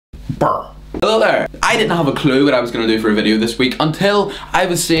BURR. Hello there. I didn't have a clue what I was going to do for a video this week until I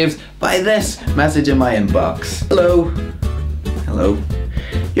was saved by this message in my inbox. Hello. Hello.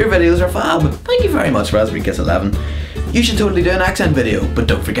 Your videos are fab. Thank you very much, Raspberry Kiss 11. You should totally do an accent video, but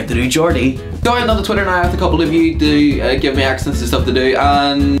don't forget to do Geordie. Going on the Twitter now, I asked a couple of you to give me accents and stuff to do,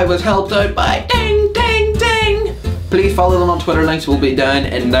 and I was helped out by ding, ding, ding. Please follow them on Twitter, links will be down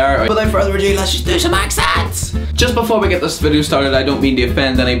in there. Without further ado, let's just do some accents. Just before we get this video started, I don't mean to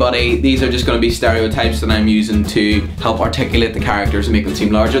offend anybody. These are just going to be stereotypes that I'm using to help articulate the characters and make them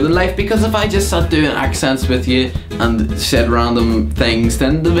seem larger than life, because if I just sat doing accents with you and said random things,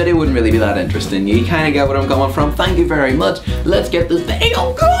 then the video wouldn't really be that interesting. You kind of get where I'm coming from. Thank you very much. Let's get this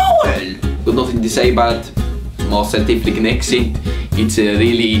video going. With nothing to say about my scientific accent. It's a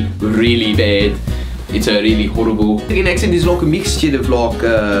really, really bad. It's a really horrible. The accent is like a mixture of like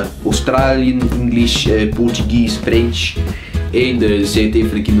Australian, English, Portuguese, French, and South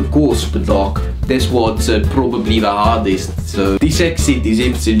African of course, but like this one's probably the hardest. So this accent is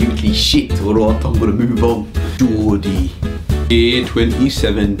absolutely shit. Alright, I'm gonna move on. Geordie. Day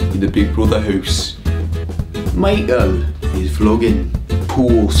 27 in the Big Brother house. Michael is vlogging.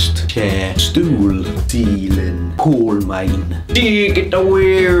 Post, chair, stool, ceiling, coal mine. Dig the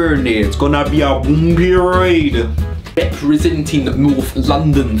awareness, it's gonna be a bumpy ride. Representing North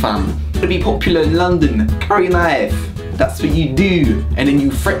London, fam. To be popular in London, carry a knife. That's what you do. And then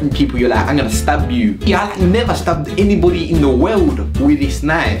you threaten people, you're like, I'm gonna stab you. Yeah, I never stabbed anybody in the world with this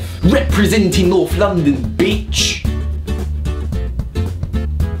knife. Representing North London, bitch.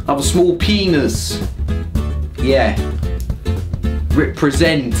 I have a small penis. Yeah.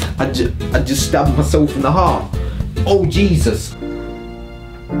 Represent. I just stabbed myself in the heart. Oh Jesus.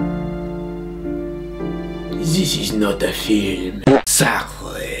 This is not a film.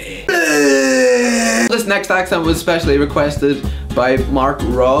 Exactly. This next accent was specially requested by Mark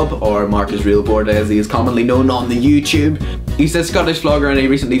Robb, or Marcus Realboard as he is commonly known on the YouTube. He's a Scottish vlogger and he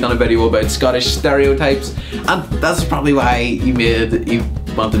recently done a video about Scottish stereotypes, and that's probably why he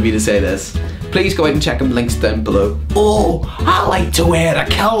wanted me to say this. Please go ahead and check them, links down below. Oh, I like to wear a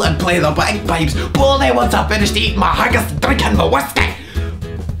kilt and play the bagpipes, but only once I finished eating my haggis and drinking my whiskey.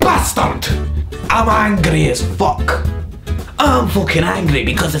 Bastard! I'm angry as fuck. I'm fucking angry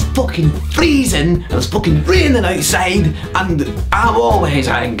because it's fucking freezing and it's fucking raining outside and I'm always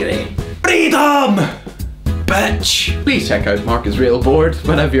angry. Freedom! Bitch! Please check out Marcus Realboard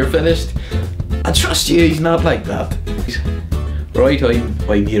whenever you're finished. I trust you, he's not like that. Right,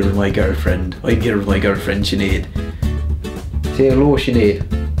 I'm here with my girlfriend. I'm here with my girlfriend, Sinead. Say hello, Sinead.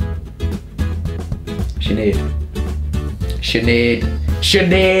 Sinead. Sinead.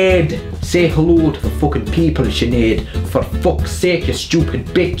 Sinead! Say hello to the fucking people, Sinead. For fuck's sake, you stupid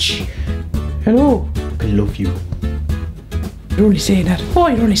bitch. Hello. I love you. You're only saying that. Oh,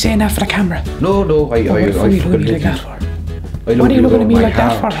 you're only saying that for the camera. No, what are you looking at me like that for? What are you looking at me like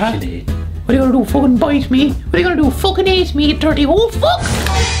that for, huh? Sinead. What are you gonna do? Fucking bite me? What are you gonna do? Fucking eat me, you dirty old fuck!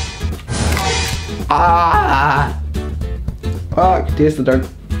 Ah! Oh, taste the dirt.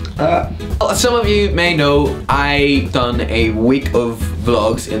 Well, some of you may know I've done a week of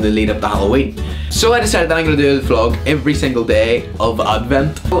vlogs in the lead up to Halloween. So I decided that I'm going to do a vlog every single day of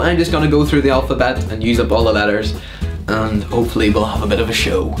Advent. So I'm just going to go through the alphabet and use up all the letters, and hopefully we'll have a bit of a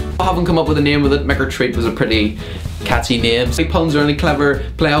show. I haven't come up with a name with it. Mick or Treat was a pretty catchy name. Any puns or any clever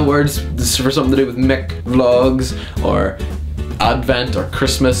play on words for something to do with MicksVlogs or Advent or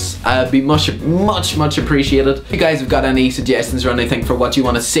Christmas, I'd be much appreciated. If you guys have got any suggestions or anything for what you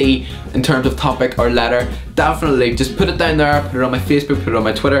want to see in terms of topic or letter, definitely just put it down there, put it on my Facebook, put it on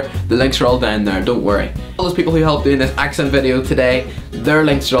my Twitter. The links are all down there, don't worry. All those people who helped doing this accent video today, their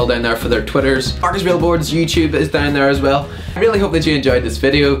links are all down there for their Twitters. Marcus Realboard's YouTube is down there as well. I really hope that you enjoyed this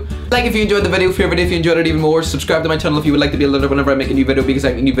video. Like if you enjoyed the video, favorite if you enjoyed it even more. Subscribe to my channel if you would like to be alerted whenever I make a new video, because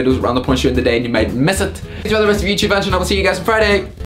I make new videos around the point during the day and you might miss it. Enjoy the rest of YouTube, and I will see you guys on Friday.